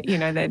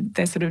and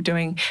they're sort of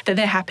doing, that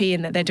they're happy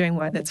and that they're doing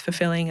work that's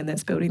fulfilling and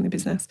that's building the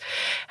business.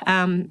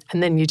 And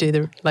then you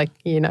do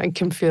it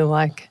can feel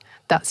like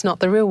that's not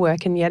the real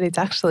work, and yet it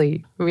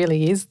actually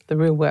really is the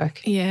real work.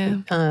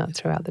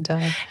 Throughout the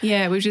day.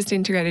 Yeah, we've just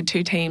integrated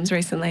 2 teams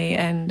recently,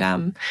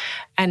 and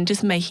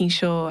just making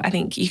sure. I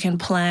think you can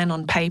plan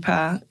on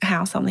paper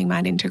how something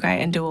might integrate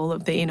and do all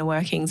of the inner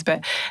workings,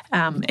 but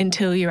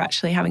until you're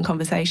actually having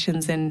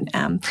conversations and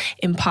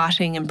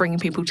imparting and bringing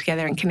people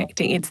together and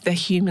connecting, it's the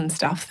human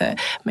stuff that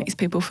makes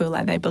people feel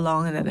like they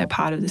belong and that they're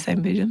part of the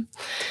same vision.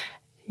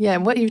 Yeah,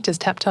 and what you've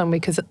just tapped on,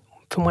 because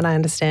from what I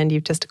understand,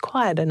 you've just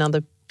acquired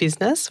another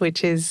business,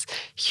 which is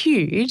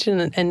huge,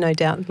 and no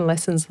doubt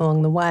lessons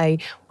along the way.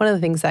 One of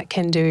the things that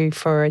can do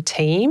for a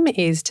team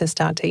is to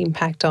start to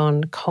impact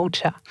on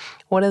culture.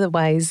 What are the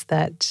ways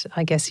that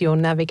I guess you're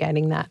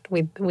navigating that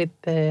with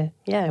the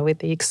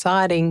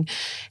exciting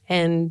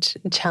and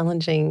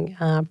challenging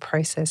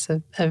process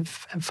of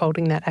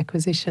folding that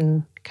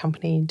acquisition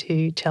company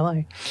into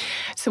Cello?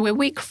 So we're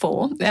week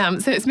 4.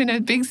 So it's been a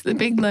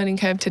big learning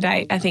curve to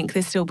date. I think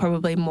there's still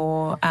probably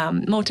more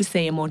to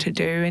see and more to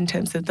do in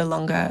terms of the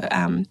longer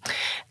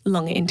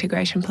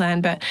integration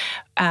plan. But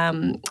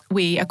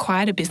we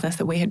acquired a business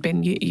that we had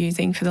been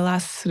using for the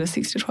last sort of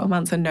 6 to 12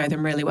 months and know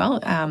them really well.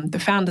 The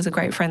founders are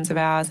great friends of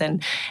ours,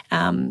 and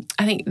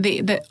I think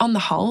on the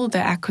whole, the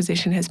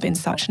acquisition has been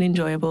such an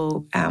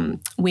enjoyable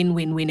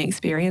win-win-win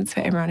experience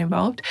for everyone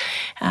involved.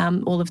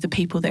 All of the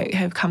people that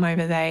have come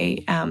over,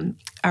 they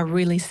are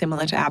really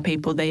similar to our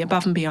people. They're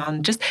above and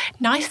beyond, just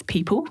nice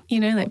people,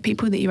 like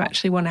people that you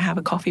actually want to have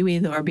a coffee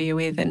with or a beer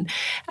with, and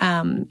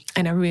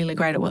are really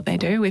great at what they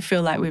do. We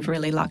feel like we've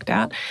really lucked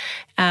out.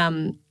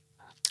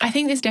 I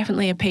think there's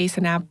definitely a piece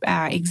in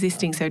our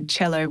existing, so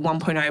Cello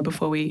 1.0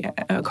 before we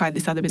acquired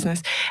this other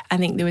business. I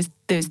think there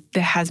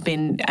there has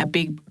been a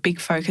big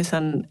focus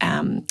on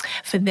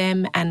for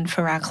them and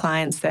for our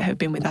clients that have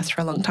been with us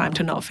for a long time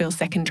to not feel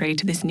secondary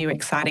to this new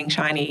exciting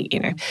shiny,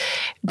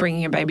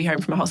 bringing a baby home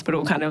from a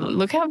hospital kind of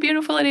look how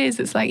beautiful it is.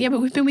 It's like, yeah, but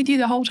we've been with you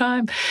the whole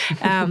time.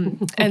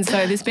 And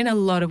so there's been a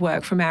lot of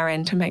work from our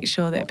end to make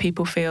sure that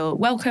people feel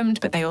welcomed,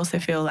 but they also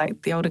feel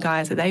like the older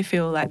guys, that they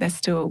feel like they're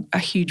still a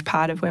huge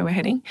part of where we're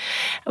heading.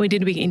 We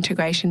did a big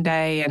integration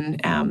day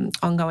and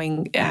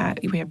ongoing,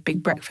 we have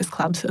big breakfast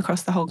clubs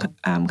across the whole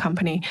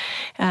company.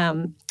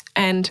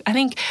 And I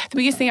think the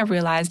biggest thing I've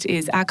realised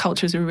is our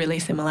cultures are really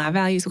similar. Our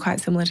values are quite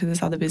similar to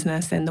this other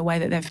business, and the way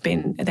that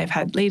they've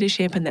had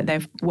leadership and that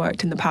they've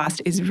worked in the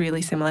past is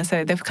really similar.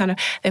 So they've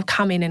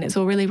come in and it's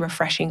all really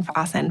refreshing for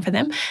us and for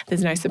them.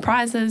 There's no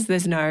surprises.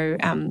 There's no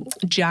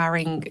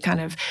jarring kind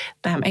of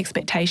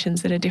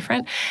expectations that are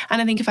different. And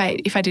I think if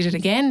I did it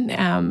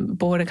again,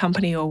 bought a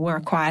company or were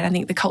acquired, I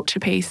think the culture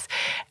piece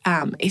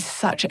is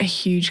such a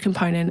huge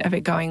component of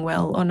it going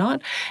well or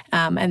not.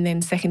 And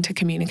then second to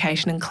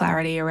communication and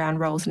clarity around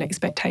roles and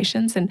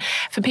expectations. And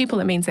for people,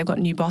 it means they've got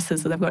new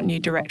bosses or they've got new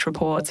direct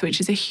reports, which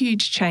is a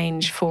huge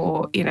change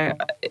for,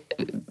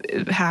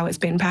 how it's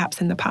been perhaps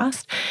in the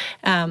past.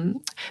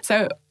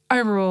 So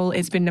overall,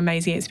 it's been an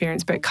amazing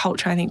experience, but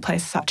culture, I think,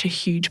 plays such a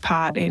huge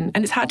part in,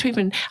 and it's hard to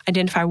even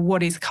identify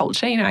what is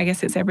culture. I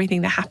guess it's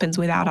everything that happens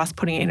without us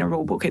putting it in a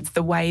rule book. It's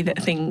the way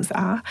that things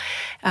are.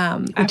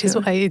 Which is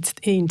why it's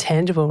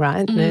intangible,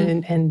 right?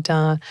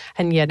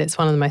 And yet it's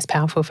one of the most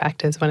powerful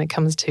factors when it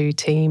comes to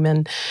team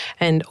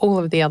and all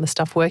of the other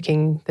stuff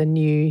working, the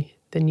new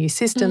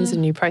systems, the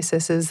new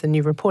processes, the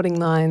new reporting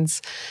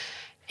lines.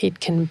 It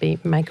can be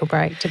make or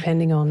break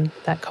depending on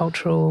that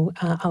cultural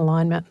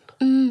alignment.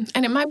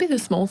 And it might be the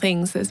small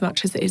things as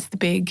much as it is the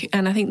big.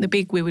 And I think the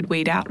big we would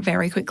weed out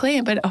very quickly,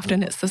 but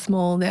often it's the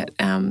small that,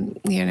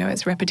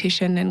 it's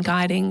repetition and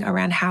guiding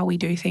around how we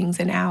do things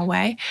in our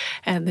way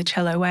and the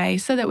Cello way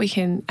so that we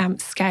can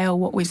scale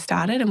what we've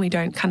started and we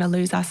don't kind of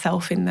lose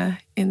ourselves in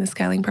the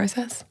scaling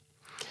process.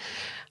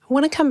 I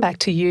want to come back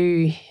to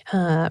you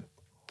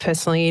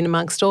personally in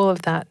amongst all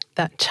of that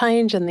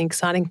change and the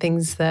exciting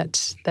things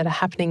that are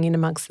happening in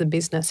amongst the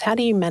business. How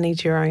do you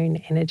manage your own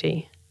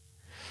energy?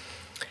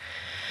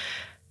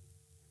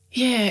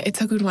 Yeah,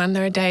 it's a good one.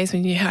 There are days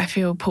when I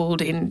feel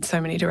pulled in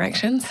so many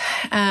directions.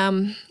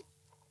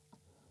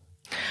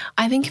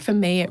 I think for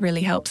me, it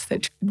really helps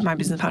that my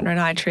business partner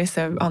and I, Tris,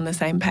 are on the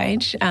same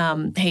page.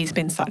 He's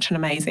been such an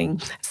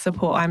amazing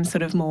support. I'm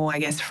sort of more, I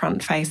guess,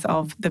 front face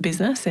of the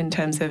business in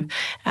terms of,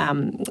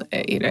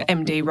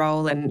 MD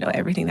role and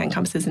everything that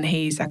encompasses. And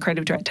he's our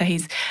creative director.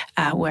 He's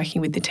working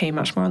with the team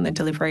much more on the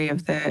delivery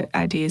of the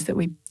ideas that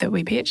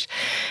we pitch.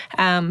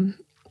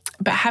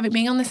 But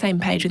being on the same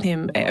page with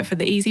him for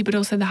the easy but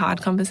also the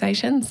hard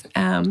conversations.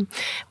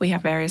 We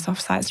have various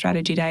offsite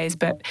strategy days,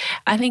 but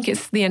I think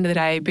it's the end of the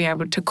day being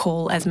able to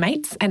call as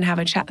mates and have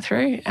a chat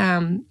through.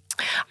 I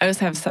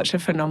also have such a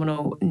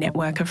phenomenal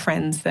network of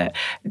friends that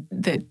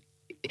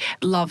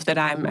love that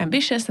I'm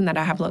ambitious and that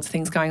I have lots of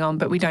things going on,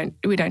 but we don't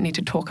need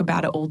to talk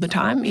about it all the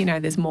time.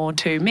 There's more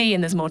to me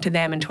and there's more to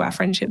them and to our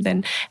friendship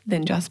than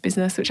just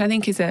business, which I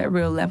think is a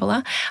real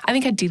leveler. I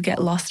think I did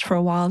get lost for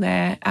a while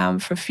there,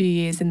 for a few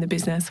years in the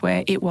business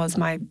where it was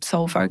my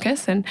sole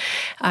focus, and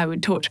I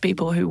would talk to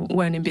people who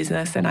weren't in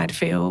business and I'd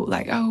feel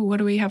like, oh, what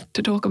do we have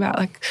to talk about?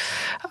 Like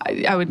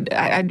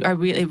I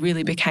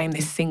really became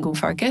this single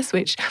focus,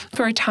 which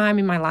for a time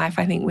in my life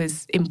I think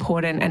was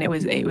important, and it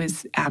was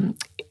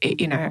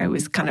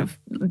kind of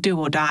do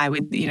or die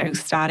with,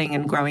 starting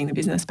and growing the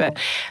business. But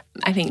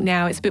I think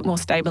now it's a bit more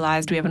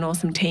stabilised. We have an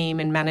awesome team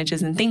and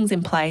managers and things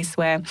in place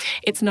where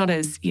it's not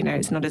as,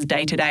 it's not as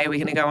day to day,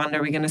 we're going to go under,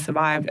 we're going to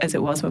survive as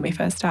it was when we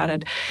first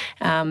started.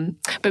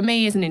 But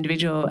me as an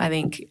individual, I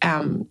think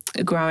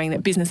growing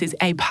that business is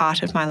a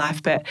part of my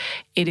life, but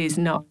it is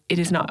not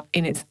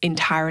in its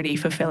entirety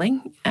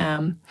fulfilling.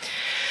 But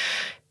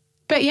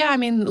yeah,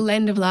 the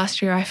end of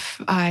last year,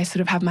 I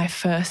sort of had my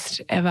first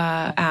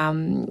ever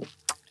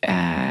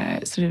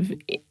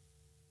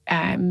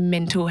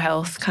mental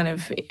health kind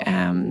of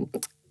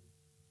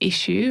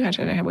issue. I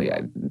don't know how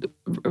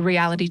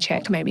reality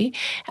check maybe,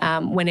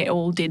 when it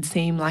all did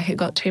seem like it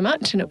got too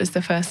much. And it was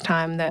the first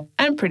time that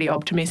I'm pretty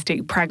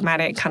optimistic,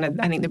 pragmatic, kind of,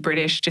 I think the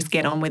British just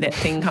get on with it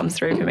thing comes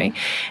through for me.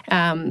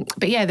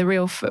 But yeah, the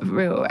real,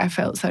 I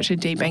felt such a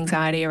deep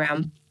anxiety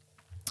around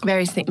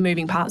various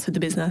moving parts of the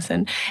business,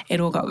 and it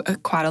all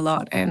got quite a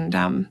lot. And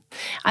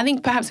I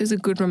think perhaps it was a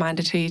good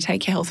reminder to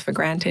take your health for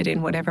granted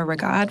in whatever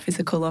regard,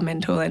 physical or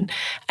mental, and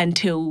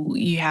until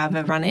you have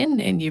a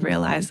run-in and you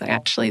realise that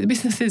actually the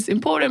business is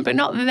important, but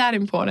not that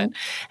important.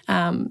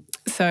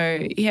 So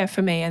yeah,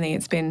 for me, I think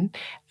it's been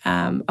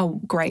a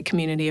great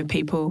community of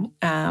people,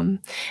 and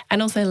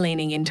also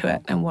leaning into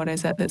it and what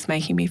is it that's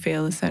making me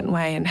feel a certain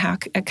way, and how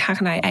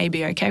can I A,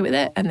 be okay with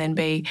it, and then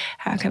B,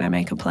 how can I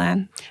make a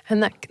plan?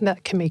 And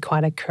that can be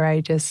quite a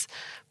courageous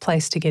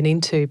place to get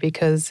into,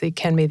 because it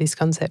can be this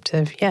concept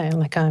of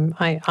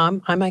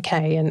I'm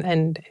okay,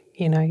 and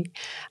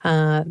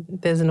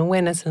there's an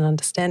awareness and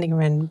understanding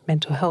around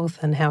mental health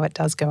and how it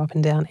does go up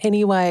and down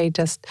anyway,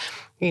 just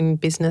in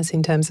business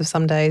in terms of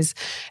some days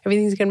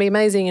everything's going to be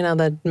amazing and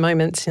other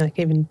moments,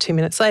 even 2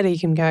 minutes later you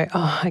can go,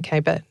 oh,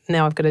 okay, but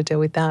now I've got to deal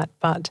with that.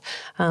 But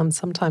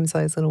sometimes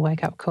those little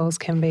wake-up calls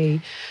can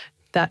be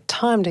that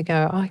time to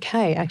go,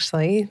 okay,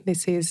 actually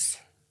this is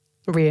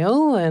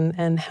real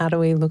and how do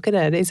we look at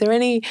it? Is there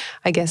any,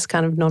 I guess,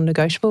 kind of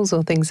non-negotiables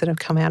or things that have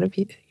come out of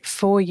you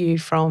for you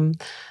from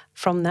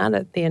that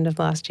at the end of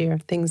last year,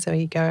 of things where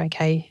you go,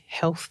 okay,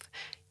 health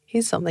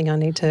is something I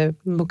need to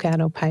look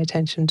at or pay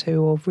attention to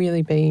or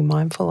really be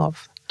mindful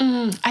of?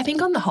 I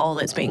think on the whole,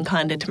 it's being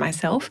kinder to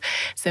myself.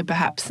 So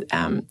perhaps,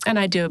 and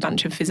I do a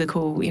bunch of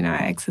physical,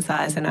 I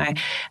exercise and I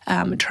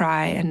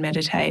try and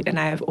meditate and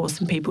I have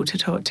awesome people to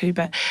talk to.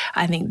 But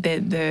I think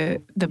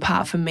the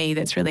part for me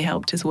that's really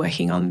helped is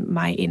working on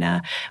my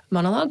inner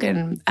monologue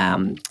and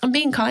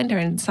being kinder.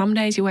 And some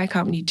days you wake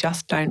up and you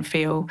just don't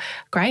feel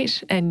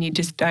great and you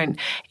just don't,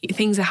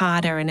 things are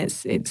harder and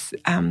it's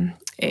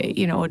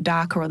or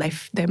darker or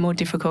they're more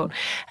difficult.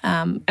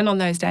 And on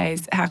those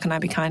days, how can I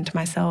be kind to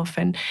myself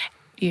and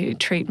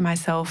treat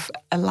myself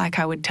like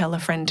I would tell a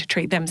friend to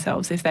treat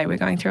themselves if they were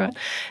going through it.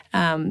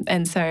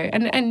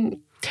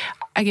 And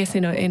I guess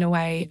in a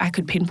way I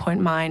could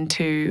pinpoint mine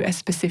to a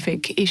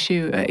specific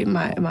issue,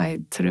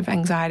 my sort of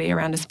anxiety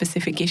around a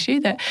specific issue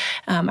that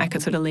I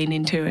could sort of lean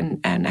into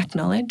and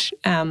acknowledge.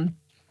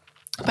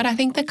 But I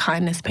think the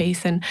kindness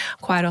piece, and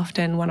quite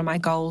often one of my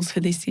goals for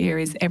this year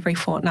is every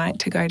fortnight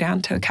to go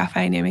down to a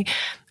cafe near me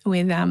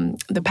with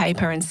the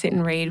paper and sit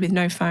and read with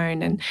no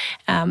phone.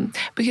 And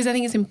because I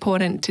think it's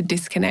important to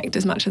disconnect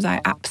as much as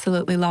I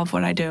absolutely love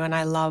what I do and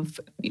I love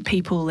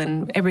people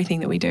and everything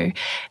that we do.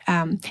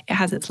 It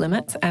has its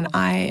limits and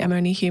I am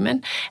only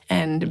human,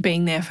 and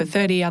being there for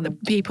 30 other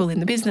people in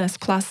the business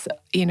plus,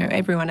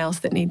 everyone else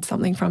that needs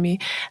something from you.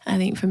 I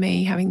think for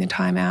me, having the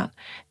time out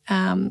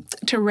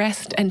to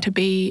rest and to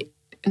be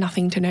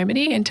nothing to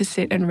nobody and to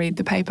sit and read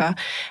the paper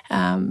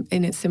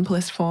in its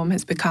simplest form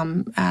has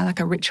become like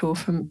a ritual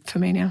for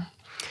me now.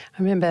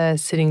 I remember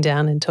sitting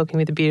down and talking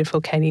with the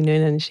beautiful Katie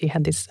Noonan. She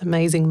had this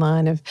amazing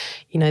line of,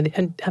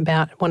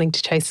 about wanting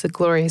to chase the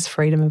glorious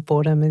freedom of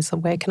boredom is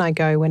where can I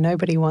go where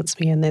nobody wants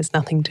me and there's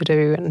nothing to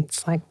do. And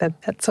it's like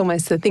that's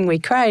almost the thing we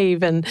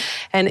crave and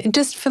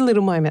just for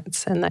little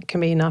moments. And that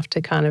can be enough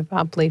to kind of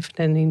uplift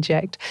and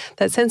inject.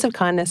 That sense of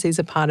kindness is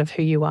a part of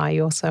who you are.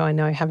 You also, I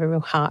know, have a real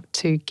heart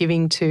to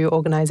giving to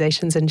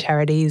organisations and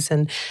charities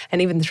and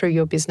even through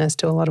your business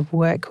do a lot of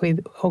work with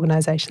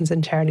organisations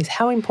and charities.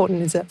 How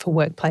important is it for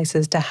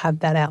workplaces to have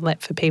that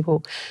outlet for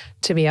people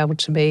to be able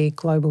to be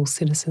global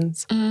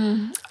citizens?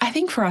 I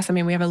think for us,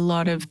 we have a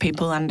lot of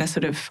people under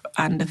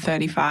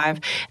 35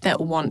 that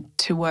want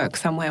to work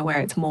somewhere where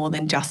it's more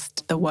than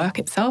just the work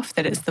itself,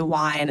 that it's the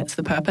why and it's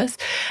the purpose.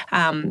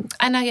 And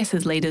I guess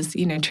as leaders,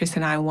 Tris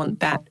and I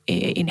want that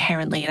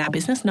inherently in our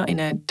business, not in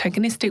a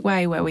tokenistic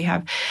way where we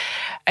have,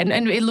 and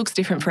it looks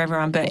different for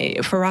everyone,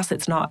 but for us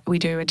it's not, we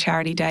do a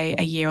charity day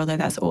a year, although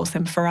that's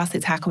awesome. For us,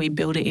 it's how can we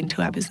build it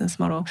into our business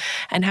model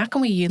and how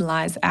can we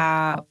utilise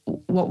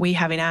what we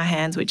have in our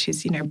hands, which is,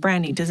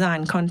 branding,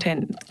 design,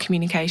 content,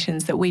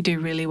 communications that we do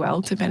really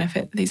well to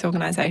benefit these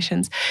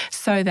organisations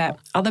so that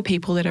other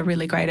people that are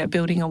really great at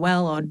building a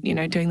well or,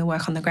 doing the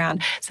work on the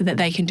ground so that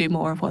they can do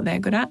more of what they're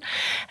good at.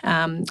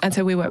 And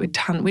so we work with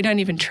we don't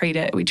even treat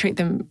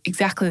them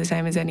exactly the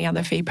same as any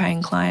other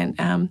fee-paying client.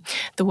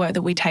 The work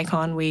that we take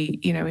on, we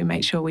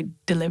make sure we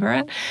deliver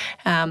it.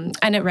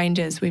 And it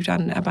ranges. We've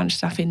done a bunch of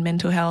stuff in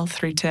mental health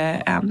through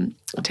to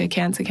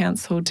Cancer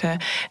Council, to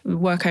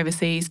work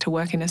overseas, to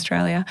work in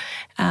Australia.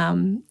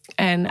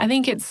 And I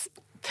think it's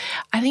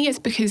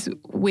because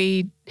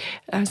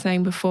I was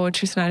saying before,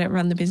 Tris and I don't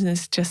run the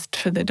business just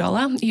for the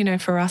dollar.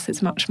 For us,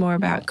 it's much more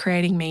about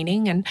creating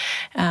meaning. And,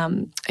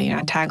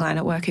 our tagline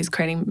at work is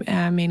creating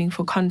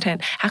meaningful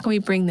content. How can we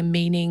bring the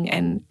meaning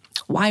and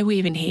why are we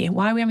even here?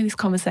 Why are we having this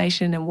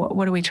conversation and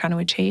what are we trying to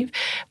achieve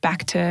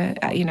back to,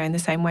 in the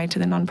same way to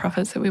the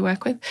nonprofits that we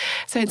work with?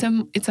 So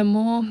it's a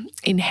more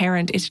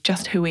inherent, it's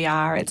just who we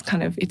are.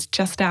 It's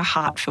just our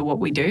heart for what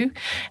we do,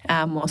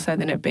 more so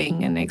than it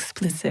being an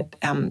explicit,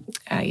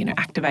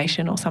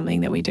 activation or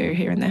something that we do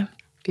here and there.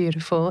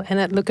 Beautiful. And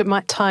it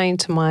might tie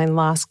into my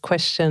last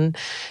question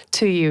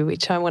to you,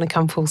 which I want to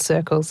come full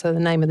circle. So the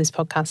name of this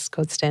podcast is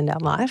called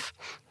Standout Life.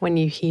 When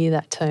you hear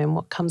that term,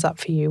 what comes up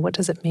for you? What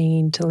does it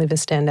mean to live a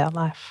standout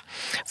life?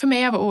 For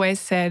me, I've always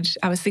said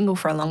I was single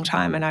for a long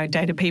time and I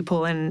dated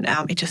people and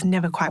it just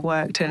never quite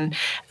worked. And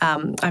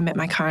I met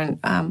my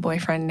current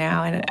boyfriend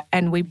now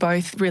and we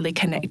both really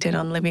connected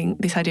on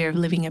this idea of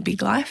living a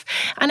big life.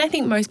 And I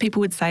think most people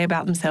would say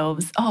about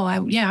themselves, I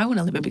want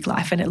to live a big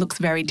life. And it looks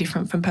very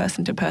different from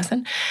person to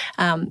person.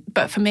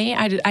 But for me,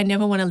 I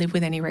never want to live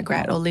with any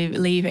regret or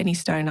leave any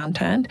stone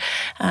unturned.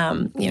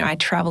 I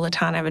travel a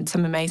ton. I've had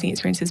some amazing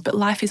experiences, but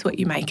life is what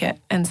you make it.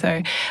 And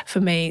so for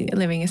me,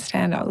 living a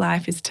standout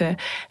life is to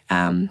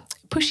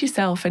push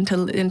yourself and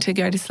to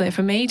go to sleep.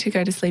 For me, to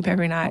go to sleep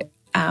every night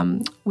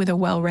with a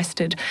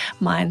well-rested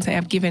mind. So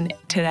I've given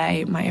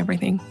today my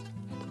everything.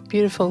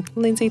 Beautiful.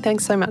 Lindsay,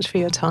 thanks so much for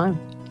your time.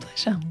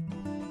 Pleasure.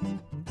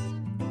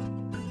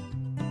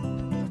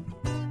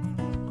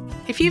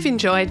 If you've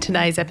enjoyed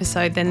today's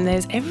episode, then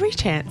there's every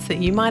chance that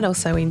you might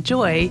also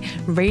enjoy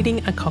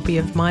reading a copy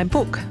of my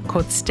book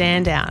called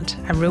Stand Out,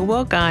 a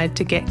real-world guide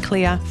to get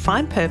clear,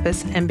 find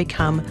purpose and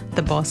become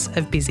the boss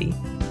of busy.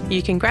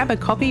 You can grab a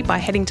copy by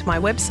heading to my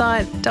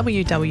website,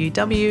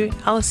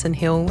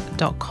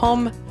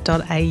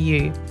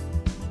 www.alisonhill.com.au.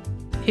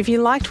 If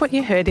you liked what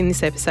you heard in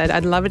this episode,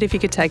 I'd love it if you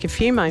could take a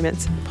few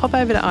moments, pop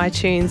over to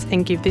iTunes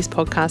and give this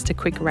podcast a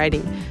quick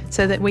rating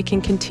so that we can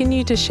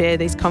continue to share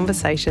these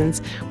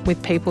conversations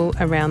with people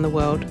around the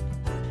world.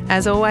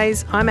 As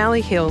always, I'm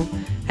Ali Hill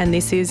and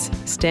this is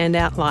Stand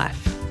Out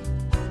Life.